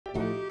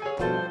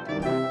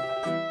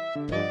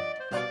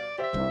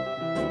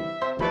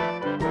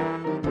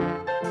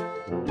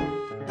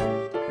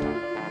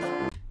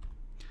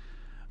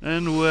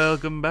And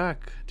welcome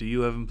back to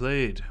You Haven't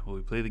Played, where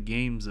we play the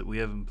games that we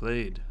haven't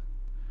played.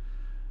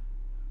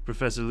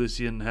 Professor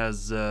Lucian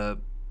has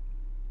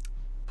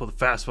pulled a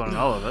fast one on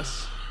all of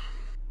us.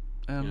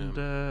 And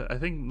I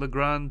think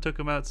Legrand took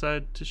him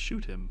outside to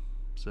shoot him.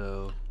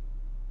 So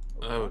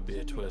that would be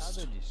a twist.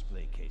 Other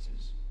display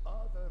cases.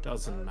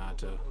 Doesn't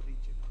matter.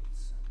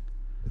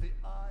 The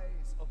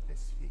eyes of the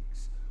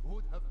Sphinx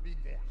would have been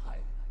the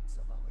highlights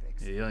of our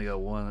exhibit. yeah, you only got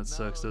one. That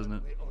sucks, doesn't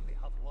it? We only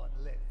have one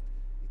left.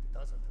 It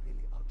doesn't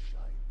really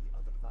outshine the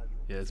other value.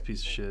 Yeah, it's a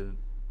piece of shit.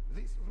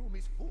 This room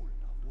is full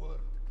of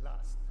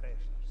world-class treasures.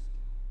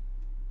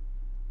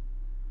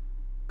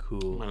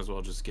 Cool. Might as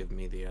well just give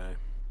me the eye.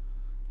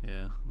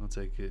 Yeah, I'll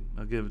take it.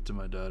 I'll give it to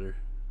my daughter.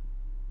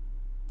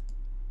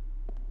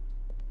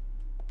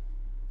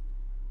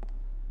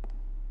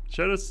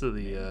 Shoutouts to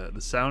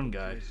the sound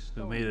guy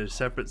who made a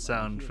separate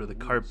sound for the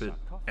carpet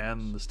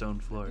and the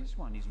stone floor.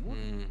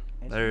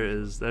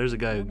 There's a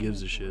guy who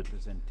gives a shit.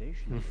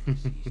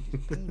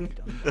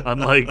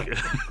 Unlike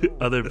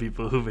other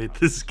people who made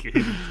this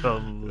game,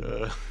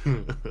 probably.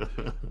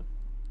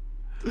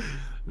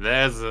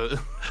 There's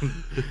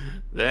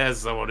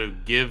someone who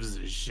gives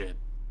a shit.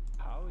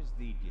 How is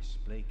the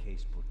display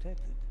case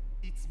protected?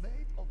 It's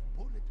made of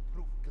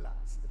bulletproof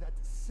glass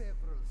that's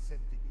several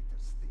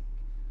centimeters thick.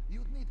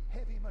 You'd need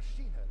heavy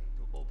machinery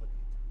to open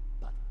it,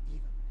 but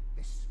even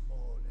the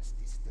smallest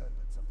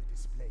disturbance of the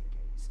display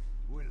case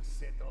will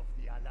set off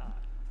the alarm.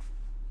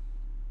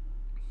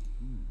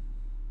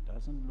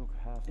 Doesn't look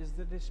half. Is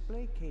the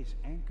display case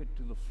anchored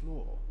to the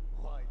floor?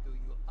 Why do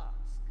you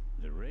ask?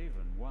 The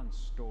Raven once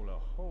stole a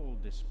whole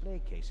display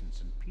case in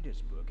St.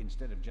 Petersburg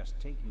instead of just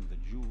taking the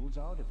jewels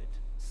out of it.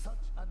 Such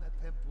an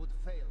attempt would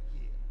fail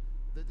here.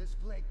 The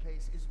display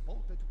case is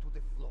bolted to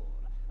the floor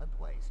and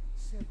weighs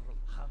several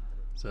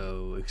hundred.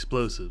 So,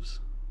 explosives.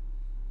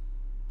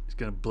 He's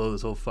gonna blow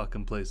this whole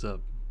fucking place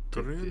up.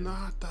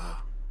 Granada.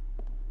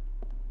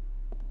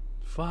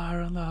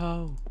 Fire in the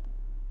hole.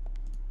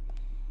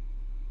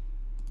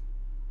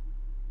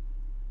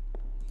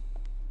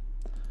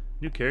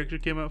 New character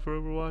came out for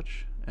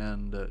Overwatch,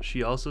 and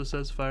she also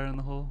says fire in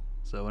the hole.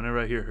 So whenever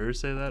I hear her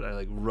say that, I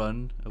like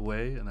run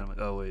away, and then I'm like,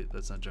 oh wait,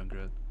 that's not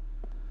Junkrat.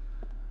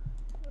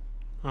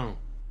 Oh.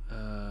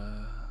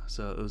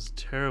 So it was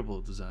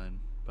terrible design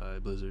by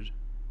Blizzard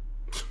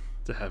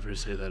to have her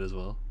say that as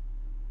well.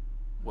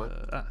 What?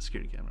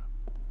 Security camera.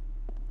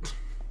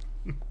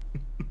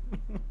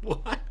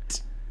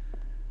 What?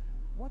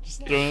 What's Just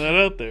that? throwing that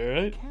out there,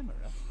 right? Camera?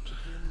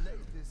 The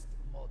latest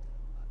model.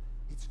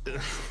 It's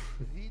called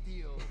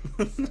video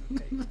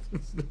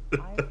surveillance.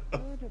 I've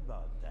heard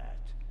about that.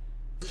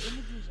 The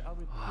images are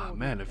recorded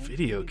man, a and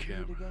video can be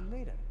viewed camera. again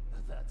later.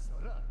 That's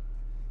right.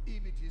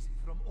 Images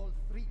from all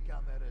three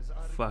cameras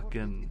are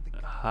Fucking recorded in the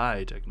camera.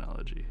 high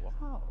technology.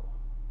 Wow.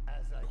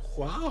 As I said,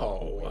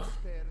 Wow. we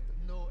spared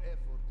no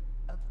effort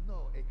and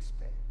no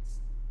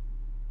expense.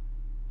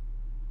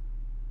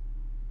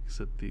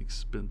 Except the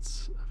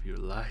expense of your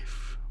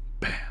life.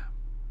 Bam.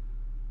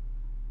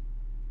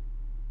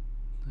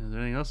 Is there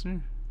anything else in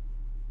here?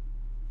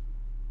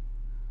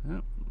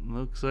 Yep,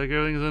 looks like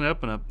everything's on the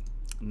up and up.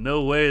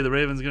 No way the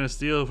Raven's gonna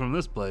steal from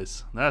this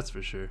place. That's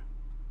for sure.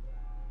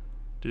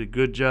 Did a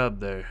good job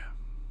there.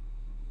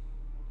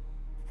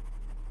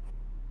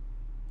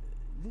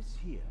 This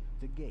here,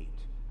 the gate.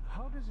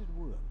 How does it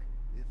work?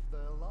 If the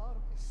alarm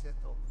is set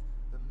off,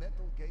 the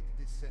metal gate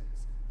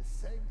descends. The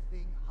same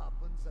thing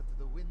happens at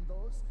the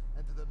windows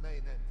and the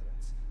main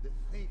entrance. The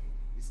thief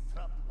is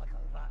trapped like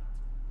a rat.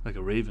 Like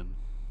a raven.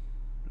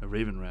 A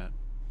raven rat.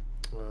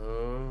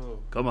 Oh.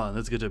 Come on,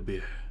 let's get a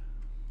beer.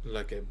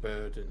 Like a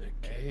bird in a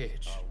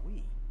cage. Are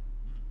we?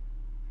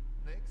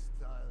 Next,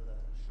 I'll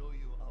show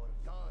you our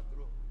guard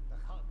room, the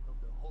heart of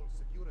the whole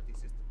security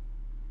system.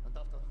 And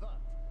after that,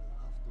 I'll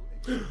have to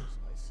excuse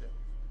myself.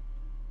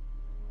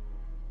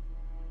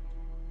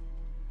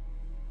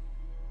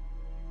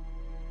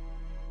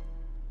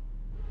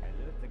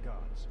 Alert the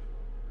guards.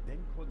 Then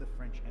call the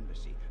French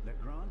embassy.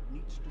 Legrand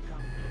needs to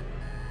come.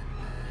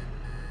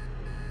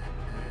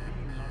 We're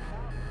being locked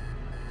out.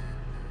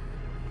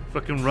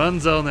 Fucking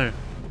runs on there.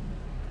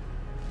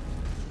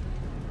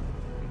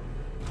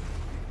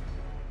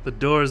 The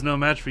door is no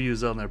match for you,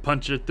 Zelner.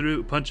 Punch it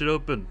through. Punch it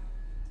open.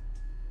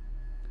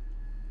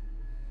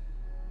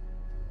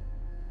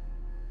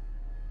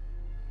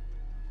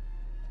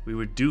 We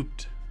were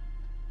duped.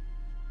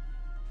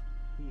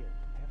 Here,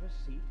 have a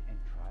seat and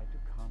try to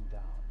calm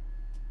down.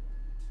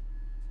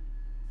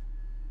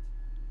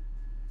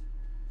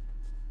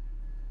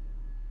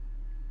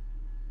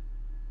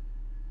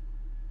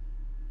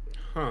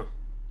 Huh.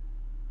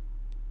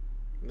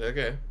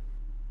 Okay.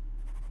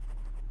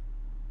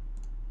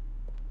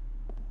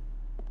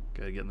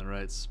 Gotta get in the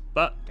right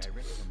spot.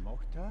 Director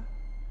Mokhtar?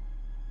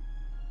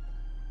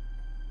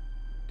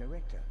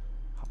 Director.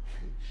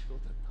 He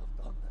shouldn't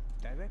have done that.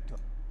 Director.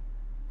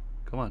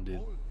 Come on, dude.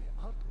 All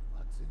the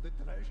artifacts in the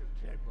treasure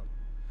chamber.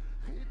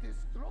 He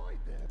destroyed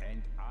them.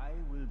 And I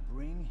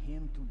bring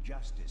him to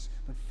justice.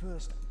 But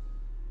first...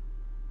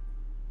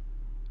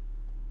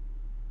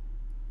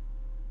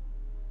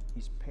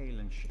 He's pale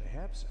and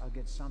perhaps I'll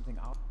get something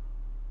out.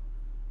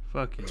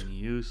 Fucking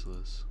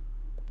useless.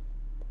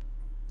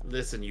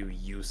 Listen, you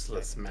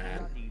useless man.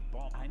 Bloody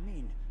bomb. I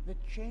mean, the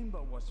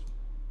chamber was...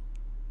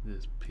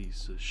 This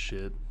piece of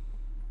shit.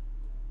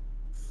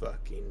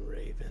 Fucking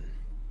Raven.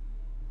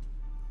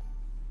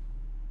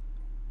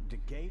 The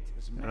gate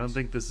is I don't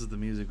think this is the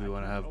music we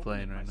want to have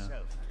playing right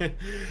now.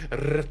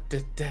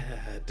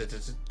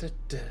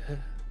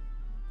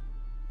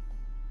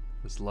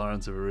 This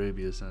Lawrence of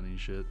Arabia sounding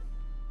shit.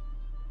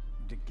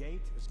 The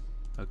gate is...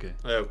 Okay.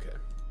 Okay.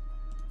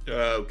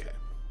 Okay.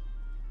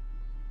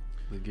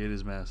 The gate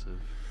is massive.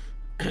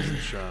 Just in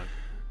shock.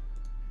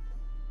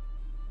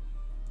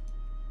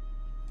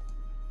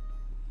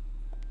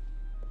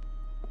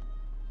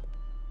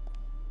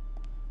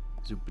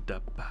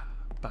 Zupa-da-ba,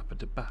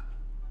 ba-ba-da-ba.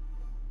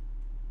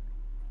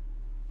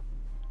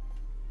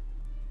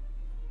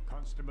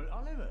 Constable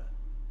Oliver,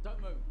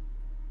 don't move.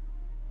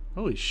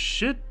 Holy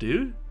shit,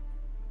 dude.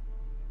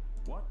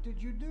 What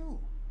did you do?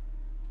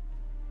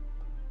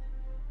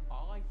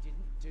 I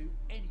didn't do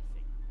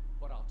anything,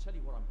 but I'll tell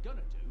you what I'm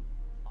gonna do.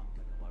 I'm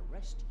gonna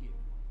arrest you.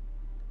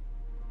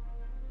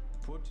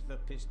 Put the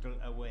pistol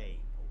away.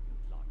 Oh,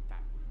 you'd like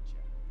that, wouldn't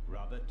you?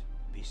 Robert,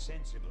 be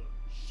sensible.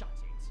 Shut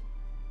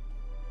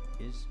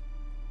it.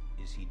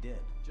 Is he dead?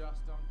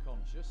 Just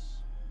unconscious.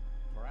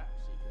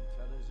 Perhaps he can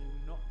tell us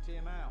who knocked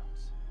him out.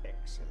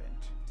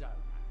 Excellent. Don't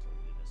act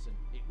all innocent.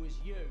 It was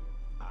you.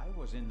 I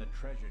was in the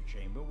treasure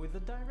chamber with the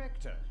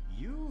director.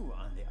 You,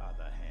 on the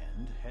other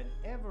hand, had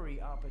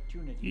every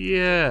opportunity to take the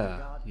Yeah,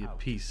 guard you out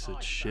piece I of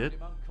found shit.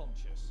 him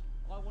unconscious.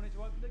 I wanted to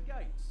open the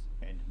gates.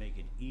 and make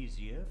it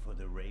easier for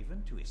the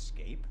Raven to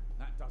escape.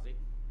 That does it.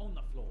 On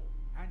the floor.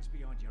 Hands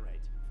behind your head.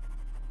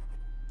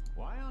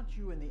 Why aren't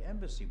you in the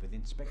embassy with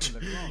Inspector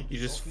Legrand? You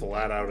just talking to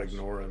flat the out boss?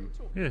 ignore him.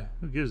 Yeah,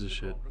 who gives a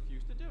shit? Legrand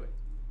refused to do it.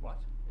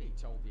 What? He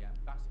told the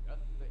ambassador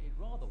that he'd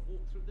rather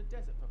walk through the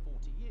desert for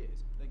 40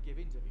 years than give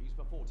interviews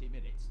for 40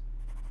 minutes.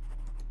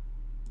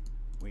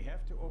 We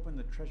have to open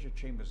the treasure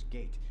chamber's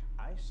gate.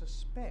 I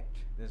suspect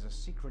there's a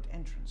secret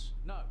entrance.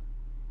 No.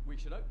 We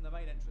should open the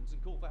main entrance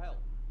and call for help.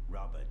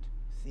 Robert,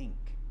 think.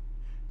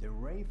 The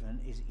Raven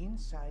is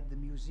inside the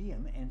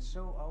museum, and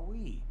so are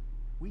we.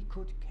 We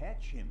could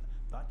catch him,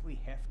 but we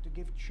have to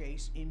give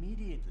chase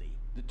immediately.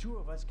 The two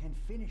of us can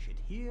finish it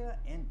here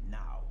and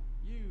now.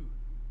 You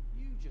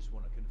just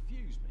want to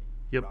confuse me.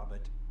 Yep.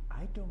 Robert,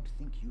 I don't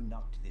think you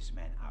knocked this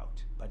man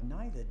out, but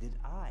neither did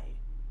I.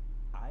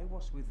 I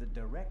was with the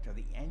director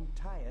the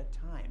entire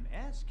time.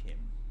 Ask him.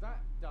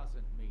 That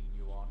doesn't mean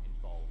you aren't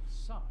involved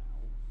somehow.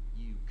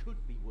 You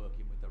could be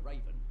working with the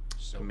Raven.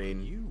 So I mean,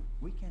 can you.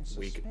 We can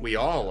suspect we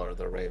all you are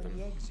the of all Raven.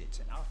 the exits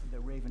and offer the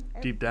Raven Deep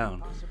every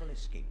down. possible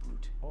escape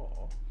route.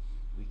 Or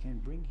we can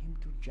bring him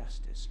to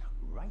justice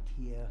right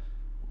here,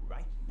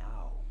 right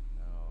now.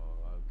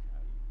 Oh,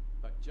 okay.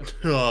 But just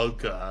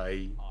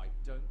Okay. I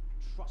don't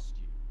trust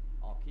you.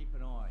 I'll keep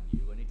an eye on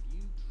you, and if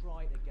you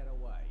try to get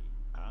away,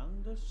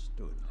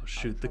 Understood. I'll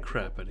shoot the try to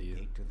crap open out of the you.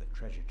 gate to the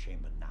treasure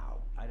chamber now.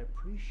 I'd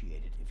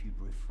appreciate it if you'd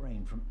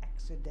refrain from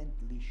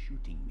accidentally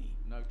shooting me.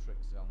 no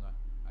tricks, Zelna.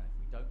 And if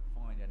we don't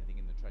find anything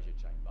in the treasure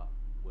chamber,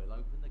 we'll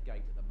open the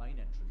gate at the main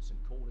entrance and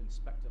call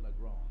Inspector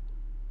Legrand.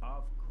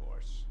 Of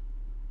course.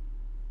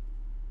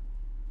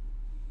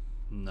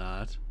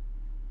 Not.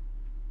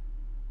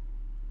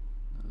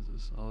 Is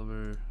this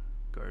Oliver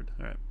Guard?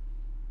 All right.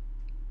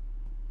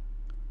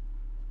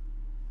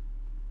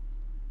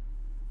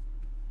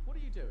 What are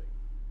you doing?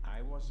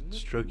 I was looking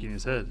Stroking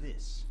his for head.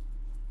 This.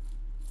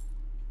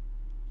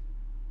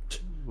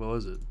 What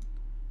was it?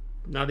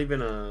 Not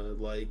even a,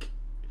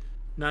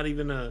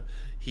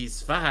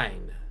 he's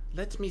fine.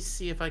 Let me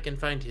see if I can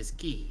find his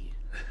key.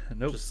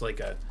 Nope. Just like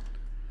a,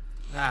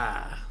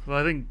 Well,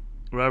 I think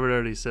Robert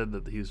already said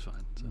that he was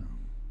fine. So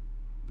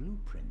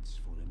Blueprints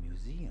for the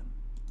museum.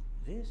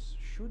 This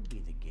should be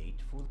the gate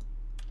for...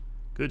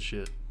 good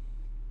shit.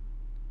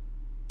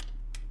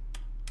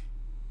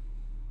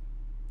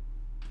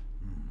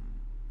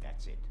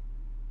 That's it.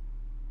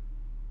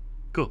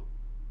 Cool.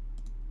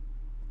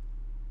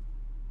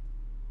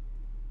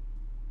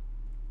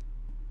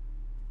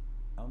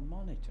 A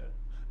monitor.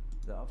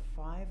 There are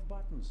 5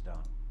 buttons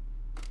down.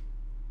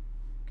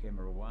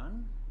 Camera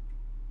 1.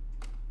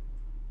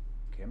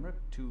 Camera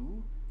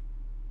 2.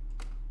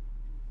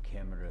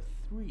 Camera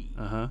 3.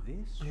 Uh-huh.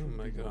 This Oh should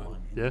my be the God.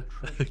 one in Yeah. the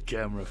treasure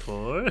Camera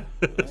 4.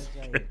 As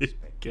I expected.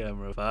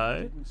 Camera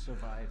 5. Didn't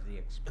survive the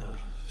explosion.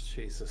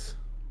 Jesus.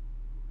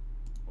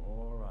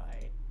 All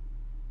right.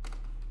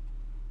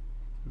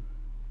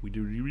 We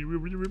do.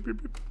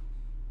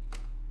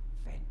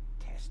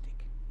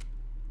 Fantastic.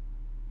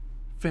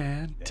 That's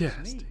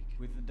Fantastic. me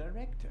with the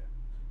director.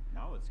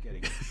 Now it's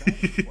getting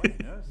exciting. What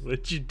on earth?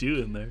 What'd you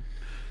do in there?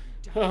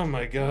 Oh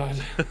my God.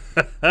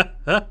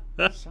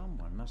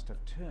 Someone must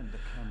have turned the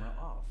camera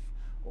off.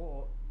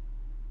 Or...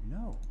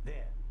 no.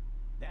 There.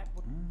 That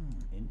would...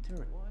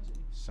 interesting. Why is it...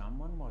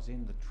 Someone was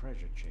in the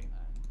treasure chamber.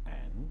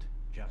 And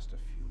Just a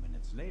few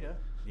minutes later,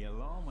 the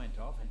alarm went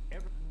off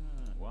and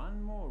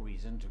one more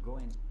reason to go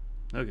in.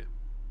 Okay.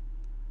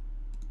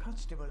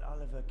 Constable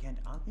Oliver can't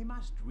he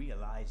must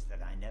realize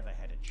that I never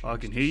had a chance. I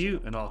can to hear set you,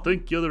 up and I'll bomb,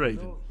 think you're the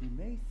Raven. though he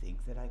may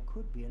think that I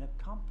could be an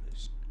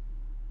accomplice.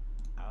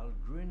 I'll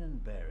grin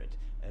and bear it,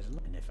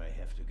 and if I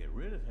have to get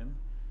rid of him,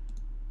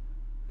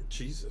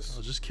 Jesus.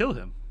 I'll just kill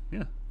him.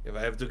 Yeah. If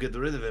I have to get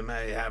rid of him, I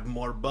have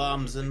more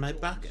bombs in my I'm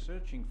pocket.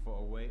 searching for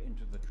a way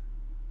into the.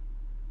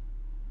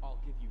 I'll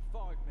give you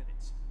 5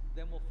 minutes,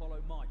 then we'll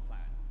follow my plan.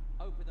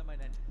 Open the main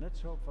entrance. Let's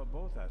hope for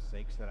both our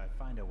sakes that I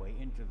find a way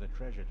into the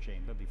treasure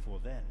chamber before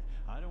then.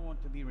 I don't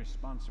want to be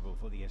responsible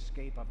for the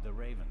escape of the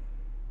Raven.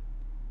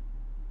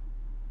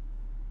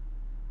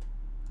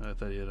 I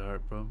thought he had a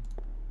heart problem.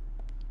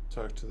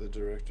 Talk to the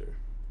director.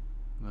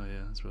 Oh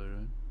yeah, that's really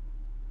right.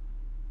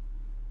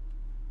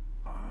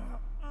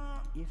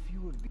 If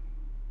you would be.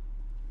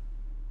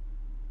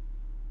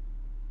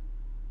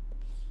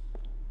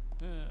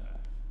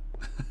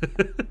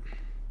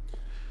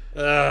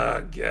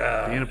 Oh,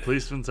 God. Being a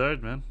policeman's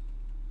hard, man.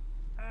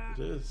 It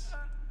is.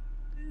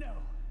 No,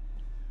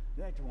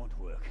 that won't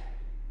work.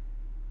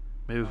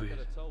 Maybe I if we could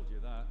have told you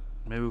that.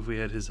 maybe if we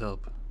had his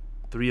help.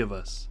 3 of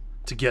us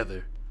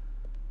together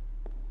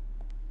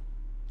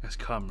as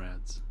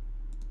comrades.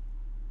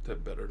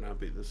 That better not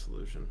be the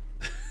solution.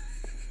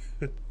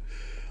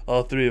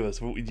 All 3 of us.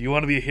 Do you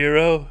want to be a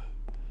hero?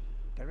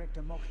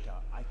 Director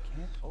Mokhtar, I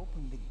can't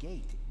open the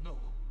gate. No.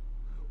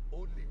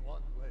 Only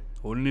one way.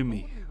 Only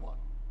me. Only one.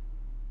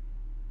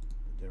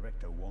 The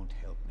director won't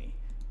help me.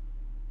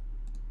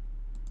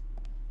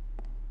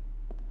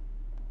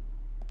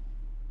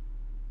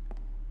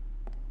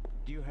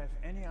 Do you have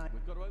any idea?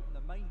 We've got to open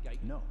the main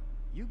gate. No,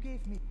 you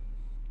gave me.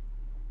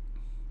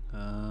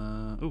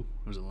 Oh,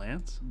 there's a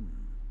lance?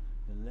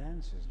 The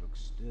lances look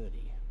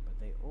sturdy, but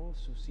they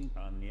also seem.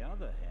 On the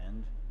other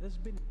hand, there's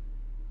been.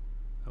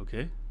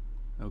 Okay.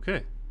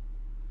 Okay.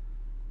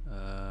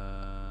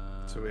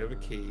 So we have a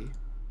key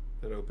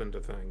that opened a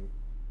thing.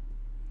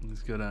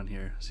 Let's go down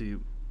here. See.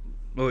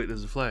 Oh wait,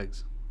 there's the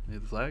flags. You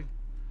have the flag?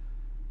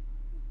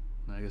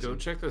 I guess Go we-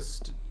 check the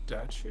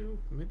statue?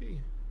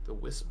 Maybe? The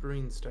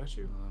whispering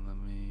statue? Let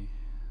me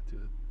do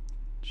it.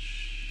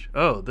 Shh.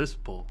 Oh, this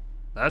pull.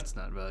 That's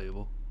not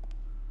valuable.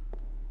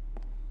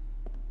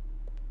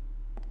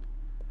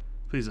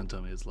 Please don't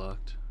tell me it's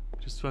locked.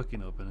 Just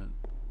fucking open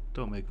it.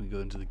 Don't make me go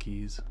into the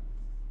keys.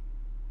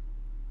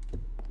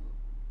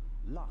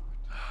 Locked.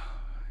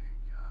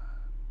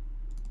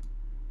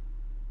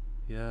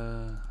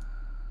 Yeah.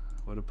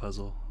 What a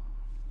puzzle.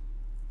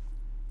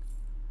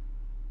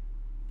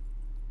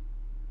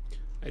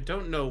 I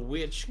don't know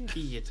which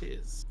key it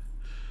is.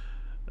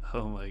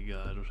 Oh my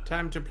god.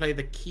 Time to play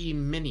the key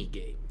mini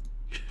game.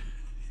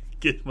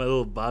 Get my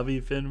little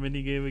bobby pin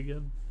minigame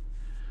again.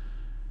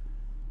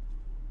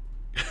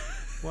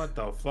 What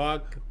the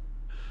fuck?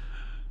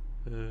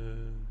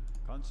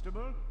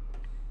 Constable?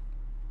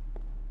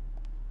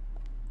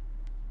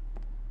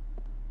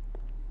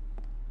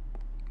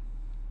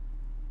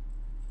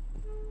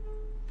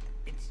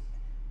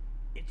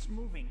 It's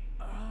moving.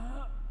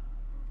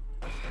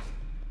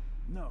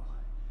 No,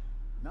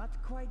 not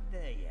quite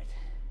there yet.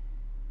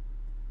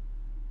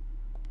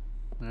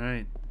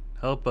 Alright.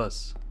 Help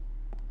us.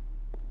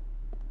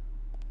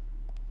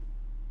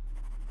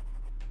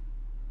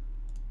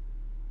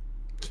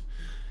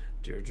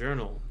 Dear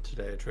Journal,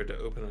 today I tried to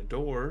open a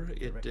door. It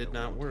Director did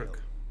not won't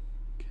work.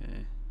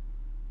 Okay.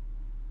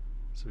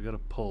 So we got a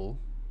pull.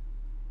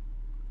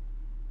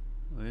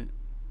 Wait.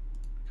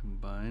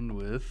 Combined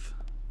with.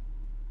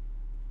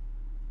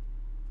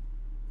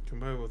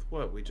 Combined with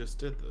what? We just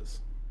did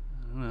this.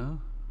 I don't know.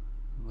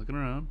 I'm looking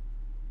around.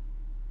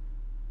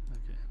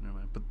 Okay, never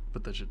mind.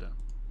 Put that shit down.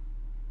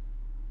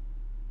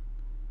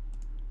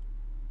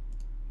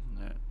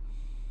 Alright.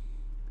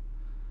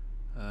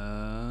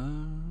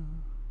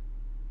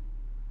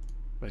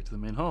 Back to the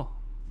main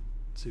hall.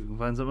 See if we can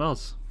find something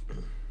else.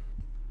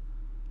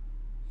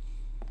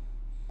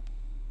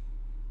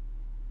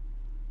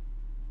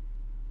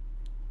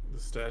 The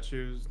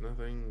statues,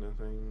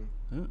 nothing.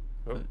 Oh.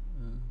 Oh.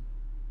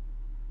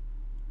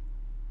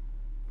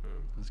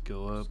 Let's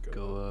go up, Just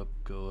go go up,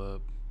 go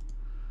up.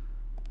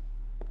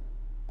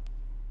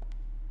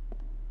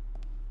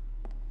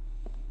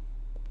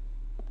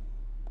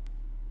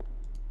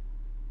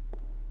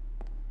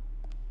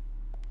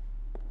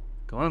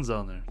 Go on,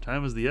 Zellner.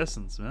 Time is the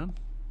essence, man.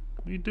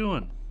 What are you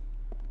doing?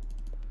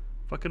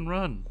 Fucking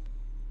run.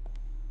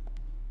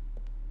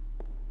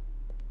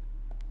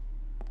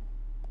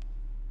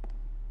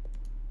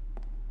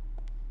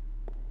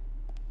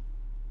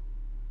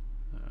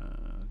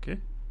 Okay.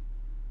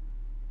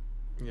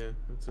 Yeah,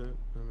 that's it.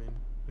 I mean,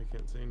 I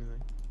can't say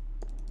anything.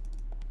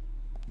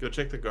 Go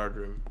check the guard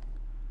room.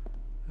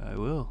 I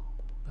will.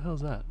 The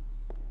hell's that?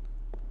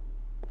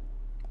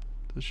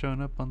 Is it showing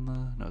up on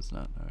the... No, it's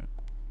not. Alright.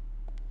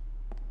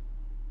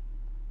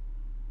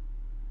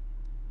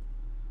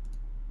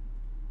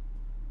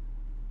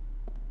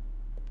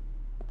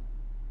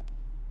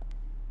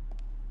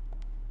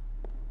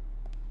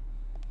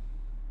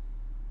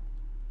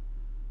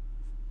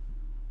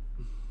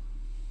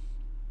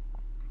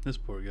 This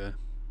poor guy.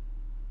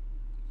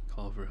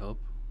 Call for help.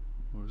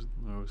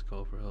 Or was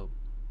call for help?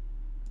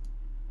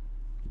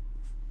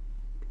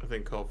 I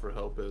think call for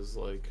help is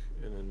like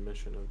an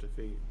admission of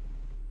defeat.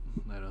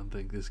 I don't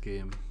think this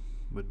game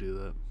would do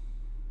that.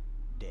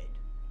 Dead.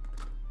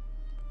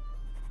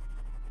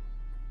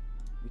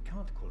 We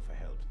can't call for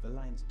help. The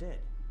line's dead.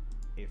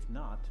 If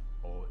not,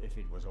 or if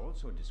it was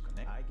also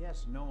disconnected, I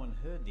guess no one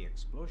heard the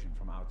explosion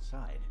from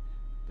outside.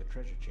 The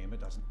treasure chamber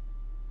doesn't.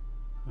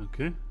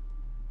 Okay.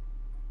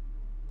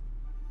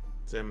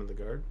 Examine the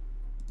guard.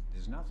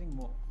 There's nothing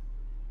more.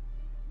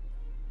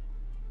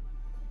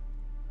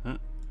 Huh.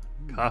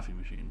 Coffee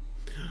machine.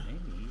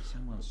 Maybe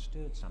someone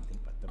stirred something,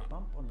 but the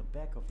bump on the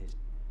back of his.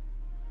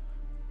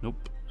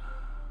 Nope.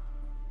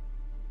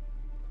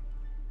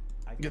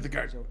 I Get the think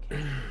guard. he's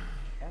okay.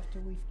 After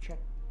we've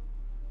checked.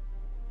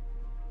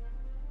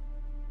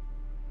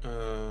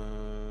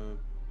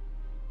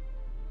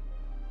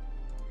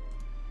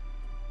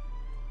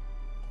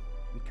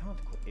 We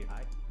can't quit. We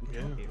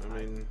Yeah, can't. I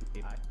mean.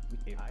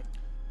 If I.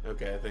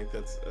 Okay, I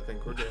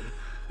think we're done.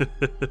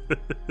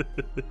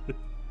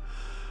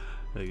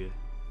 Okay.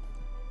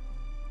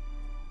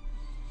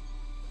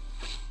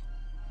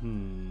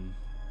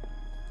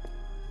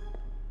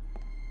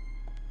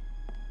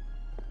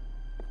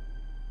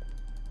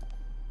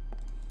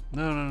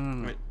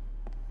 No. Wait.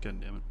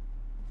 God damn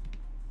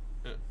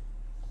it.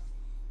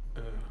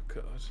 Oh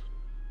god.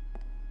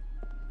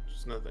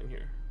 There's nothing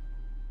here.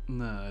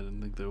 No, I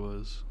didn't think there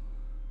was.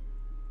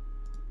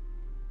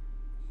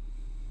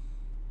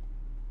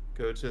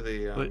 Go to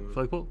the Wait,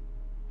 flagpole?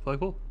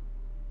 Flagpole?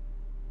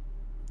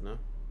 No,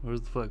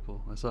 Where's the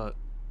flagpole? I saw it.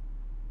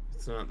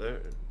 it's not there.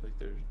 Like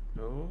there's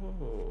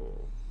oh.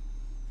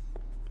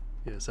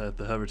 Yes, I have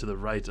to hover to the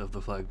right of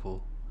the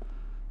flagpole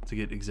to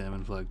get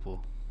examine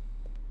flagpole.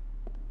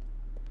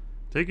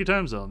 Take your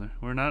time, Zellner.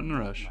 We're not in a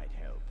rush. Might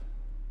help.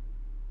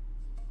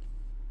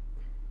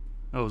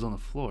 Oh, it was on the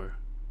floor.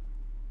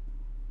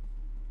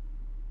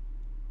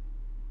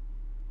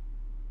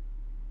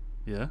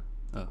 Yeah?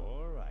 Oh.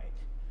 All right.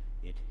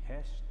 It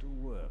has to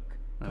work.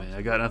 I mean,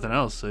 I got nothing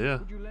else, so yeah.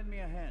 Could you lend me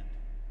a hand?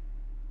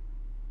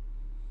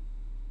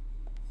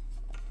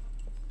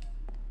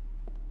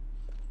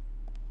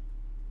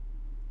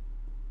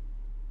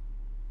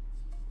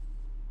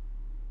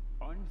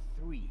 On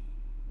three.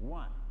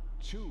 1,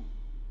 2,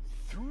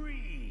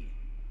 3.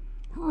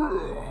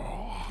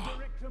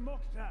 Director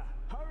Mokhtar,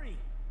 hurry!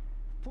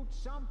 Put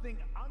something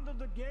under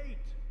the gate.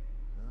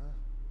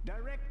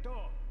 Director.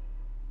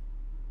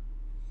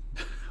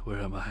 Where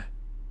am I?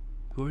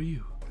 Who are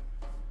you?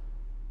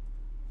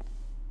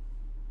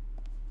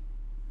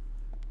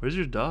 Where's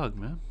your dog,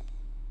 man?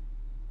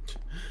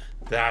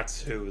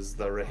 That's who's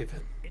the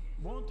Raven. It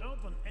won't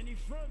open any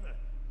further.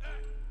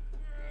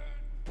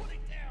 Put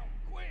it down,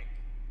 quick!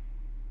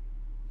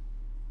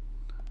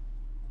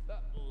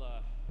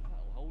 That'll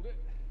hold it.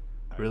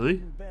 Really? I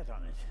wouldn't bet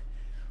on it.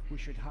 We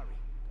should hurry.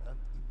 And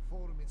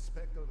inform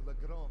Inspector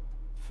Legrand.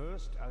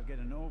 First, I'll get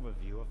an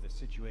overview of the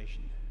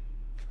situation.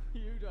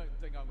 You don't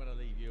think I'm gonna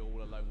leave you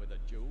all alone with a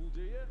jewel,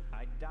 do you?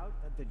 I doubt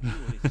that the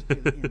jewel is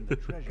still in the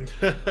treasure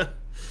chamber.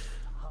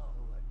 How?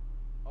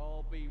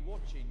 I'll be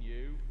watching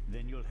you.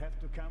 Then you'll have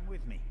to come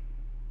with me.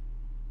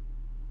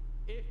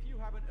 If you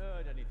haven't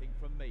heard anything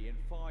from me in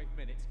 5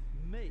 minutes,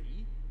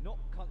 me, not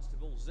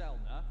Constable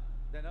Zellner,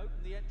 then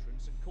open the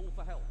entrance and call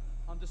for help.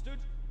 Understood?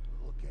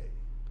 Okay.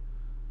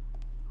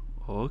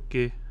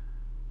 Okay.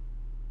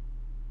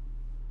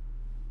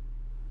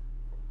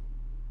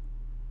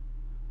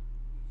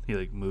 He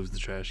like moves the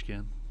trash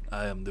can.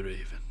 I am the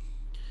Raven.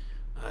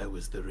 I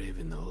was the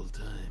Raven the whole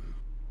time.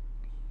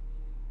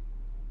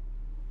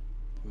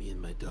 Me and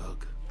my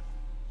dog.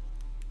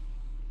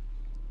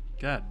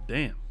 God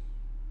damn.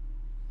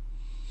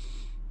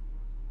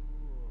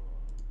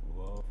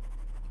 Whoa.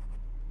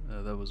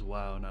 That was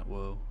wow, not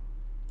whoa.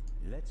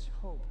 Let's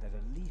hope that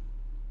at least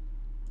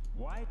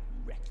white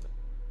reckless.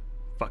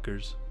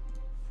 Fuckers.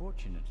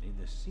 Fortunately,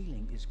 the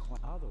ceiling is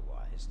quite.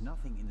 Otherwise,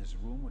 nothing in this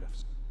room would have.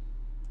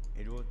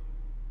 It would.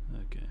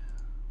 Okay.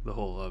 The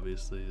hole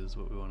obviously is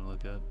what we want to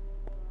look at.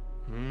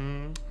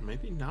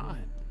 Maybe not.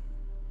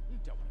 You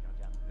don't want to go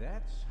down.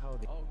 That's how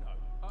the. Oh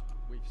no.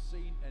 We've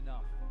seen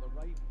enough. The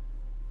Raven.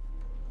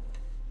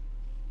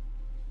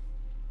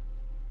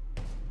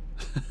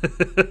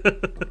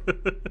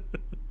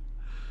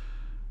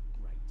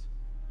 Great.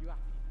 You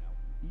happy now?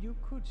 You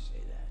could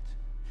say that.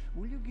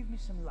 Will you give me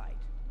some light?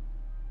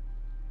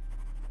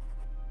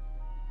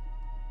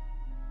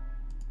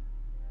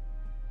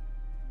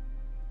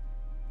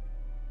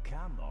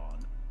 Come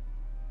on.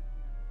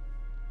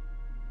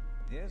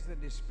 There's the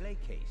display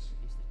case.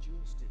 Is the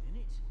jewel still in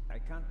it? I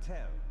can't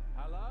tell.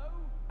 Hello?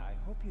 I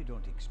hope you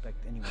don't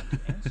expect anyone to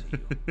answer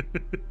you.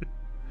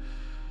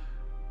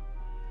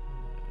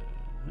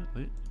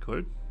 Wait,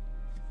 cord?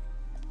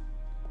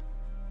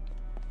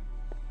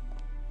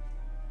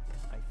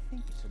 I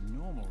think it's a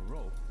normal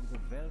rope with a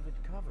velvet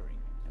covering.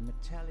 A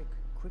metallic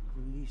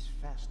quick-release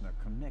fastener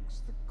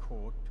connects the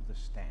cord to the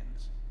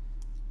stands.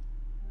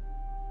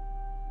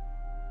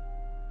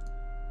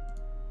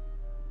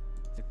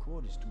 The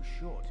cord is too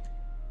short.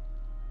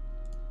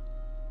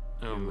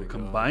 Oh my We'll god.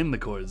 combine the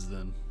cords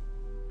then.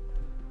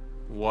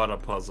 What a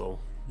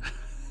puzzle.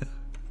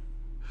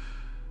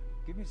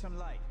 Give me some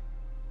light.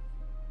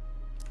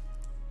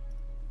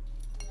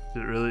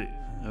 Did it really?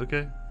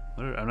 Okay.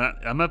 Whatever.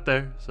 I'm not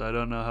there, so I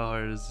don't know how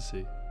hard it is to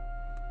see.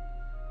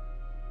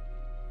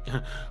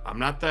 I'm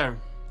not there.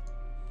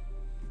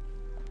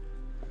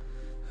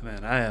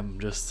 Man,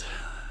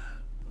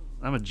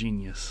 I'm a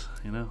genius,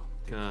 you know?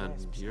 God,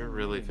 you're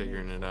really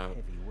figuring it out.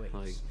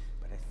 Like,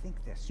 But I think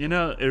that's You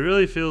know, it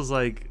really feels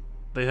like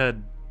they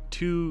had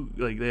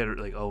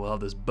oh, we'll have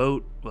this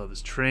boat, we'll have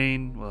this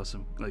train, we'll have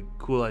some like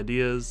cool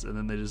ideas, and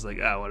then they just like,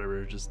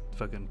 whatever, just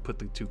fucking put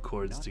the two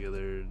chords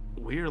together.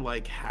 we're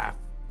like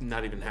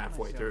not even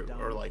halfway through,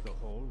 or like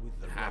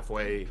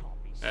halfway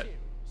at,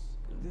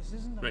 This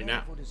isn't a right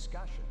matter now. for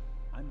discussion.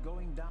 I'm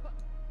going down.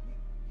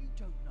 You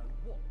don't know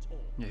what or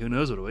Yeah, who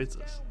knows what awaits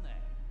us? down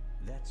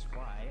there. That's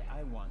why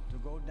I want to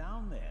go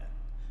down there.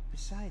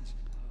 Besides,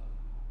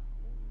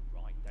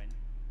 All right then.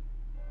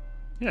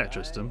 Yeah, I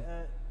trust him.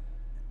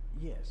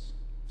 Yes,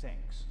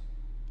 thanks.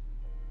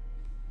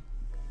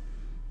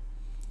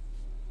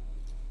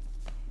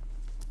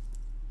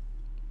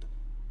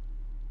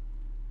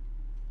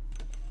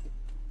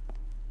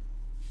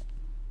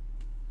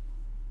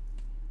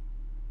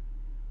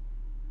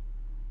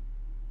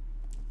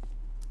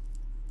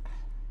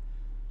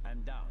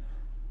 I'm down.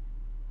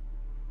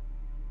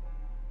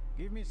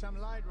 Give me some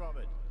light,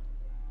 Robert.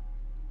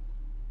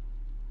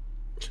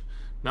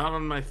 Not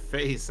on my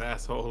face,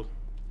 asshole.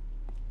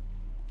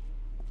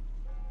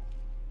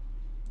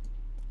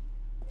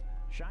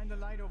 Shine the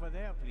light over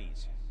there,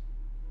 please.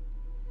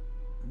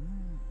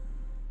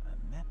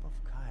 A map of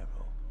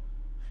Cairo.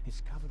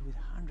 It's covered with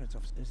hundreds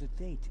of... There's a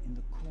date in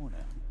the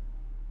corner.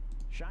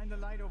 Shine the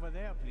light over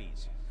there,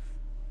 please.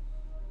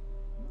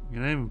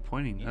 You're not even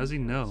pointing. How does he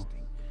know? Interesting.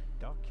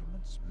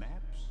 Documents,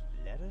 maps,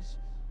 letters,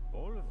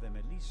 all of them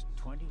at least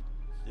 20,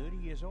 30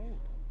 years old.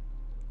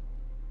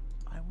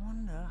 I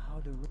wonder how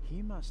the...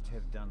 He must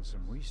have done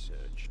some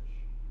research.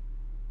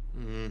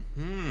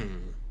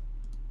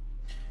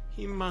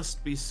 He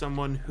must be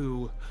someone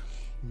who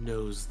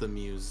knows the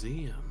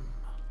museum.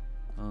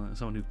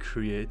 Someone who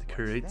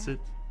curates it,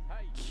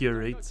 Hey,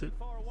 curates don't it.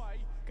 go too far away.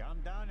 Come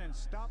down and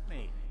stop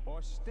me,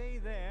 or stay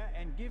there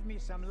and give me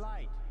some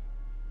light.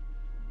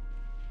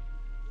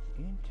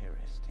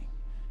 Interesting.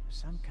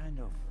 Some kind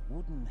of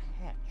wooden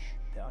hatch.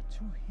 There are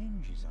two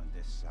hinges on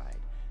this side.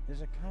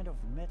 There's a kind of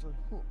metal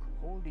hook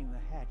holding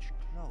the hatch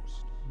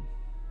closed.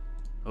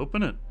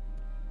 Open it.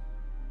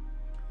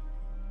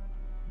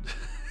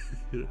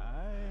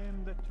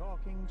 I'm the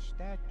talking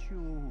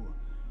statue.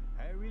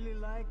 I really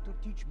like to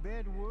teach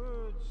bad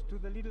words to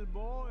the little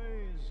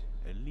boys.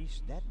 At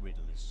least that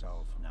riddle is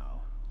solved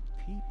now.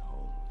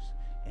 Peepholes.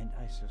 And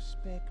I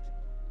suspect,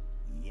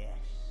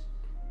 yes.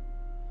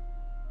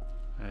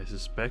 I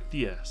suspect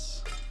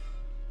yes.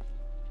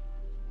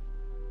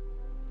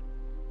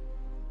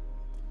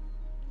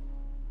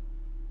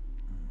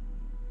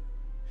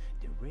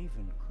 The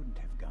Raven couldn't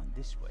have gone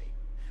this way.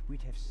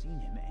 We'd have seen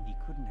him and he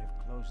couldn't have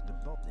closed the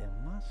boat. There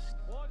must...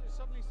 Why is it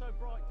suddenly so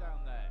bright down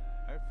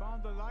there? I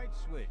found the light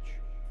switch.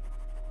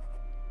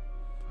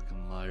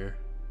 Fucking liar.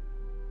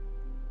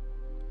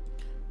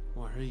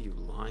 Why are you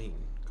lying,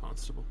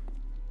 Constable?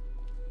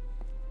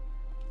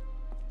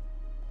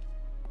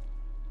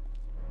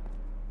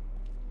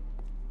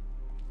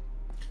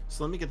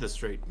 So let me get this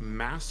straight.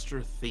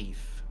 Master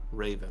Thief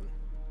Raven,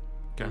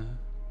 okay,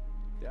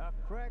 There are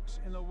cracks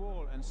in the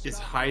wall and is star marks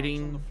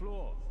hiding on the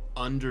floor.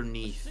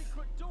 underneath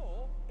Secret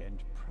door?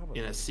 And probably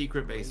in a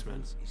secret the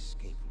basement. Raven's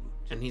escape route.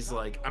 And he's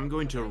like, I'm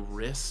going to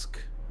risk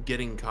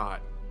getting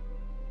caught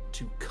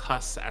to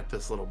cuss at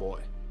this little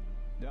boy.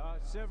 There are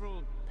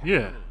several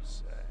Yeah.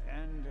 panels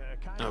and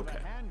kind of Okay.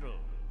 a handle,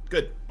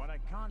 Good. but I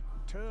can't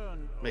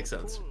turn or Makes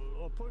sense. pull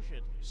or push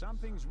it.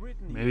 Something's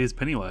written Maybe here. it's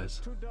Pennywise.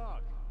 Too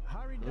dark.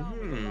 Hurry down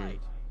with the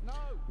light. No.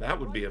 That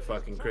would be a Raven's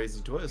fucking trap. crazy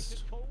We twist.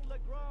 just call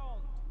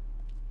Legrand.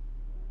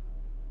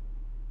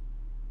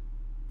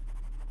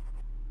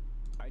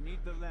 I need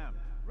the lamp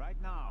right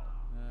now.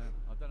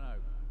 I don't know.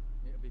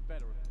 It'd be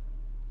better.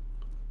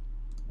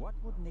 What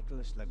would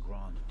Nicholas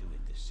Legrand do in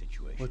this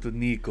situation? What would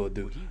Nico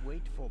do? Would he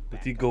wait for Would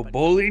backup he go and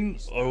bowling,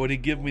 his or would he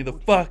time, give me or the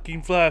would he-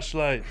 fucking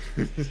flashlight?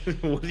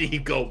 Would he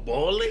go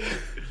bowling?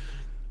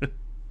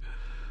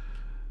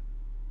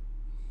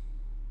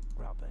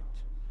 Robert,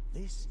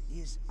 this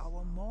is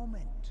our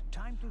moment.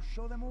 Time to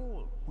show them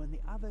all. When the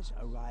others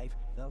arrive,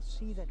 they'll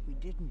see that we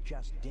didn't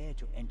just dare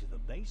to enter the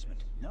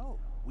basement. No,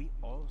 we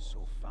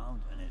also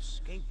found an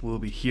escape We'll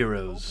be route and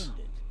heroes.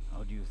 opened it.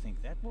 How do you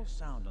think that will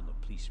sound on the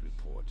police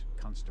report?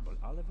 Constable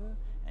Oliver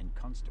and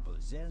Constable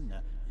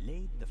Zellner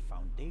laid the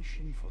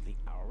foundation for the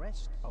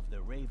arrest of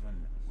the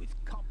Raven with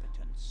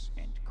competence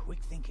and quick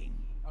thinking.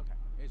 Okay,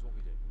 here's what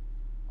we do.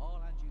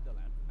 I'll hand you the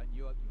lamp and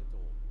you open the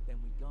door. Then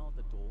we guard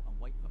the door and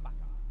wait for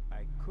backup.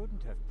 I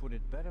couldn't have put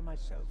it better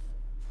myself.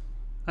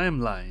 I am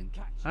lying.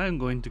 Catch. I am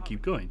going to Hurry.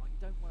 keep going.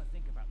 I don't want to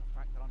think about the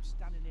fact that I'm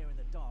standing here in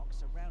the dark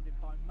surrounded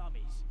by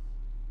mummies.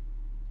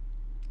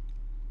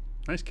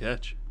 Nice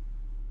catch.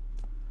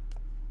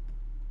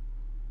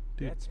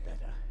 Dude, That's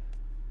better.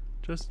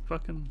 just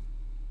fucking.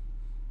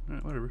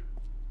 Alright, whatever.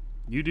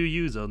 You do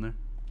you, Zelner.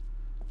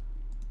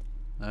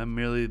 I'm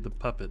merely the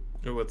puppet.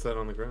 Oh, what's that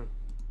on the ground?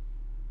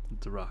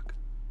 It's a rock.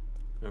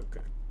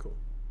 Okay, cool.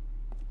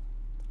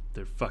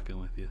 They're fucking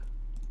with you.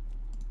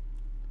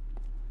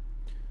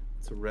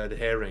 It's a red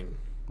herring.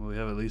 Well, we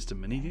have at least a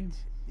mini game.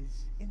 That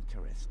is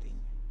interesting.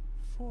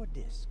 4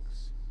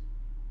 discs.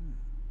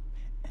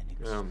 An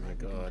Oh my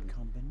extravagant God.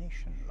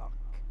 combination lock.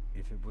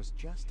 If it was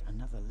just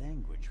another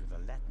language with a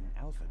Latin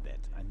alphabet,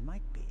 I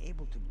might be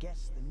able to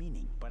guess the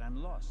meaning, but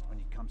I'm lost when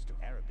it comes to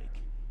Arabic.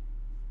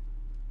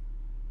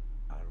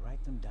 I'll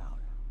write them down.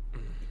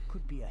 It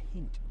could be a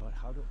hint about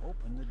how to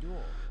open the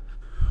door.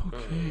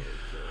 Okay.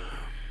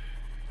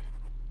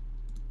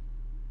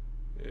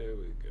 There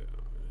we go.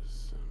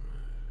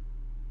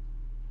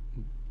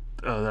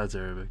 Oh, that's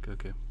Arabic.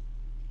 Okay.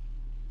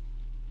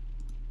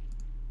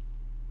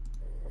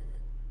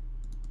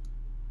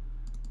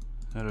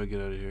 How do I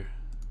get out of here?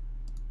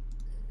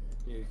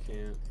 You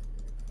can't.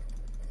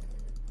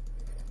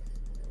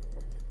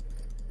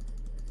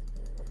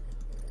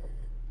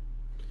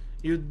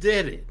 You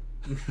did it.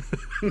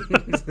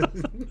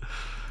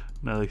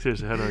 No, like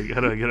seriously, how do I get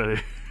out of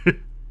here?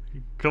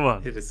 Come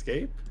on. Hit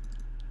escape.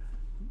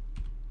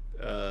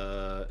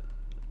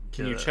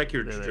 Can you Yeah, check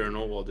your there.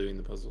 journal while doing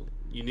the puzzle?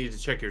 You need to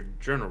check your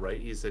journal, right?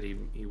 He said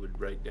he would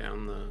write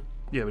down the.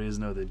 Yeah, but he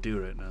doesn't know what they do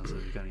right now, so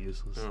it's kind of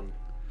useless. Maybe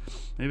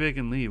Maybe I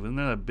can leave. Wasn't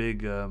that a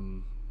big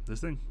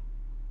this thing?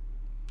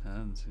 I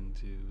don't seem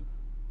to.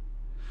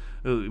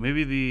 Oh,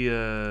 maybe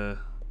the.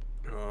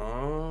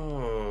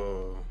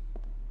 Oh.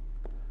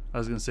 I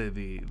was gonna say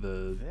the.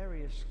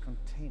 Various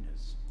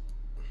containers.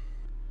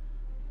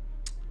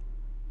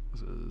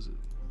 So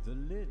The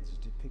lids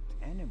depict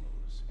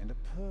animals and a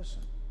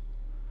person.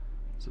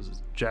 this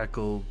is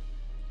jackal,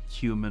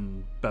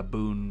 human,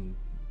 baboon,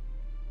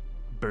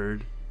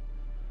 bird.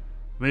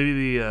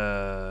 Maybe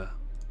the.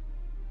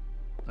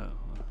 Oh,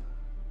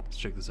 let's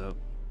check this out.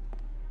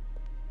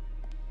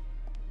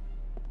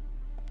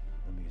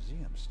 The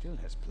museum still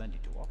has plenty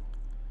to offer.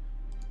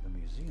 The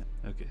museum.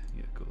 Okay,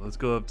 yeah, cool. Let's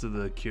go up to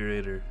the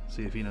curator,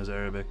 see if he knows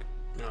Arabic.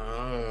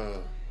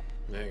 There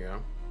you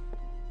go.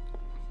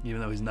 Even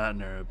though he's not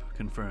an Arab,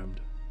 confirmed.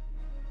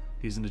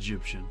 He's an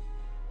Egyptian.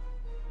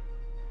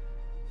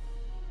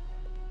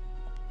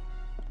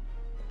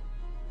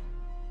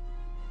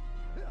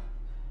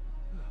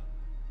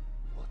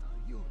 What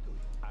are you doing?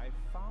 I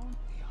found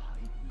the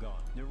high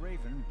god. The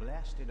raven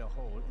blasted a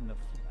hole in the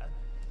floor.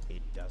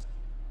 It does.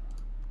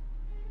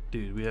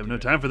 Dude, we have no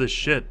time for this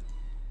shit.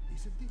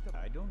 Isn't it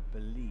I don't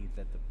believe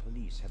that the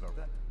police have a.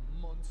 that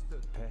monster?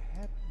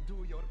 Perhaps.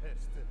 Do your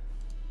best.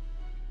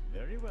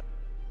 Very well.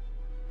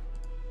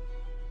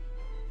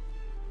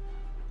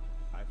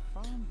 I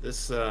found.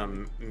 This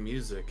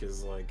music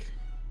is like.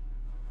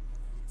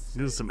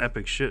 This is some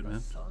epic shit, man.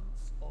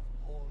 Sons of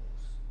Horus.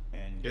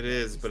 And It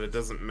is, but it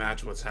doesn't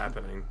match what's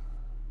happening.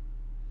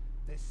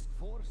 There's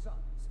 4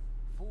 sons,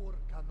 4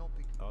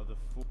 canopic. are the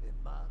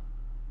A man,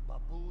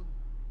 baboon,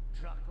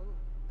 jackal,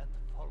 and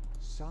falcon.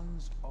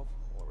 sons of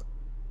horror.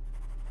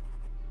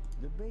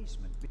 The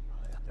basement.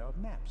 There are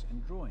maps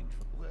and drawings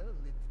from Well,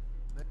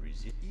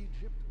 Resist.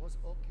 Egypt was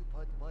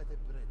occupied by the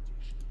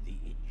British. the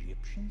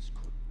Egyptians.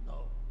 Could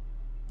No.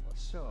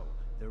 so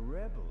the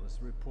rebels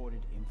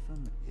reported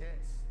information.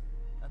 Yes.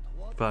 And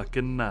what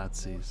Fucking more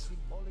Nazis.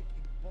 symbolic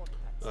importance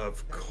Of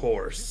than the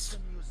course.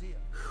 Egyptian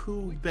Museum?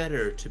 Who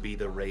better to be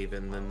the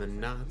Raven than the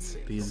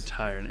Nazis? The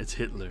entire. It's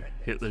Hitler.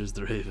 Hitler's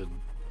the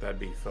Raven. That'd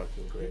be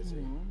fucking crazy.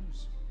 Hidden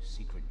rooms,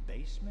 secret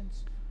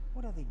basements.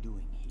 What are they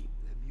doing here?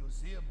 The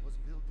museum was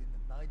built in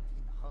the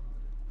 1900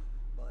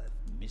 by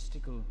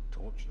Mystical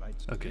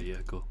torchlights. Okay, yeah,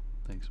 cool.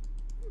 Thanks.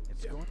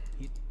 It's going.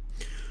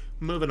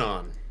 Moving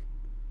on.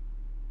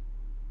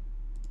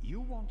 You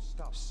won't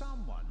stop.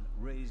 Someone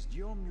raised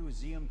your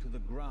museum to the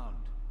ground,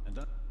 and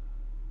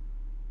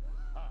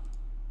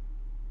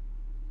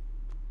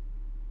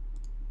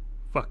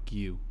Fuck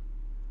you.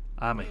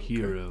 I'm a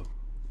hero.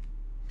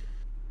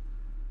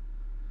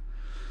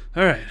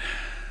 Alright.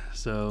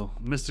 So,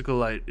 mystical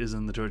light is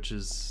in the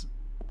torches.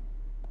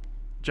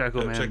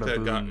 Jackal man check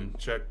baboon.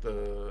 check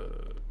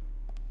the.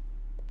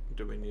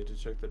 Do we need to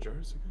check the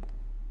jars again?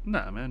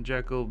 Nah, man.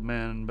 Jackal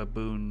man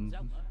baboon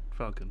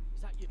falcon.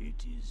 Is that you?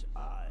 it is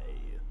I,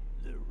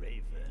 the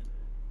Raven.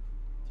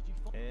 Did you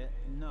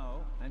find?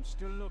 No, I'm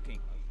still looking.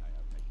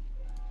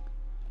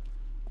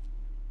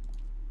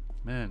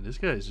 Man, this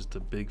guy's just a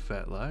big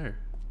fat liar.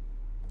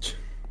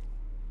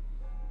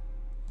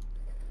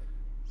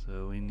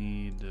 So we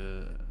need.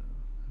 Do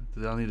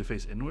they all need to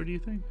face inward? Do you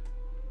think?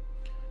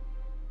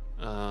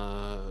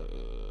 And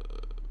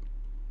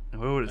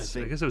where would it?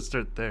 I guess it would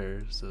start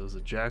there. So it was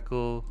a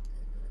jackal,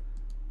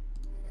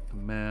 a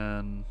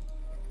man.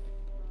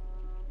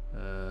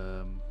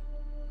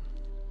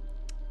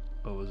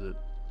 What was it?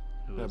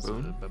 It was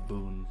Baboon? a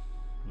baboon,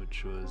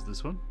 which was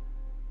this one.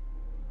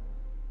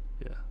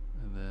 Yeah,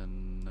 and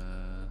then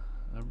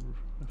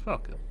a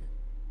falcon.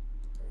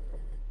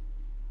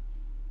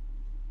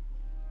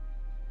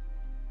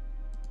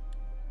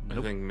 I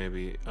Nope. think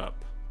maybe up.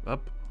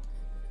 Up.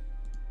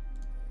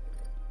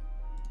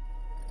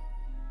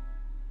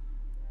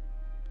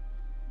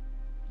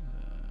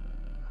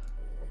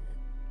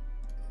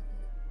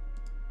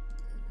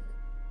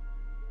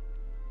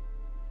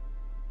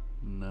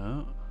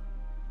 No.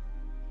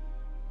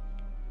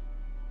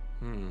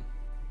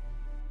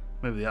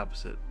 Maybe the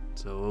opposite.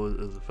 So it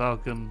was a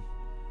falcon,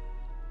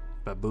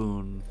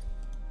 baboon,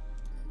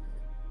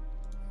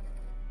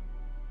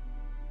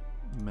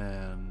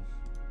 man,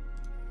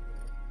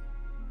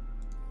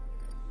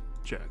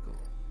 jackal.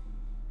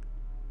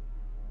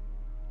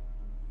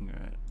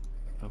 Alright,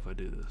 how if I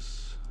do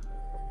this?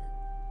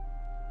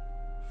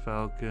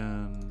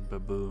 Falcon,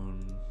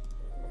 baboon,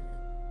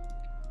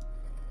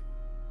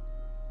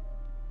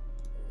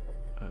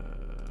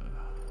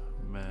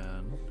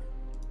 man,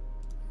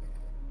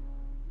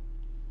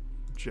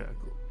 jackal.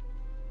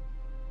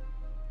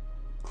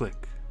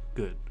 Click.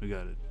 Good, we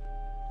got it.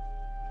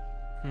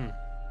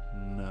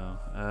 No.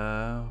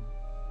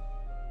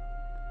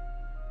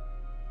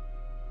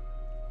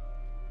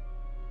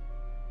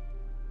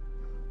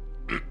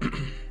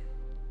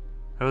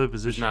 How are they There's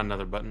positioned? not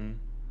another button.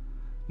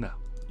 No.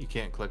 You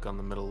can't click on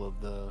the middle of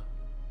the.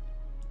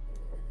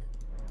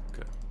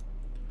 Okay.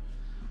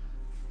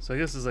 So I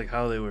guess it's like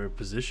how they were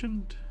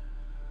positioned.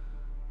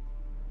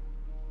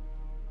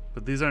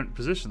 But these aren't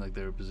positioned like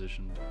they were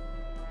positioned.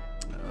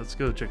 Let's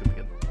go check them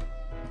again.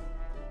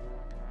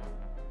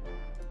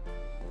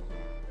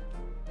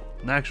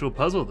 An actual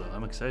puzzle though,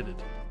 I'm excited.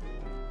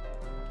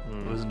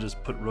 It wasn't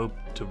just put rope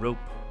to rope.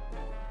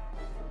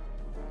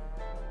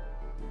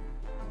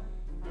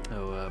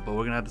 Oh, but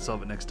we're gonna have to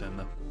solve it next time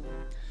though.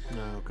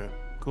 No, okay.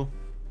 Cool.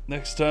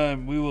 Next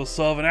time we will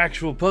solve an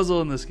actual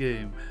puzzle in this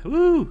game.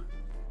 Woo!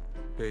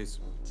 Peace.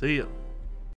 See ya.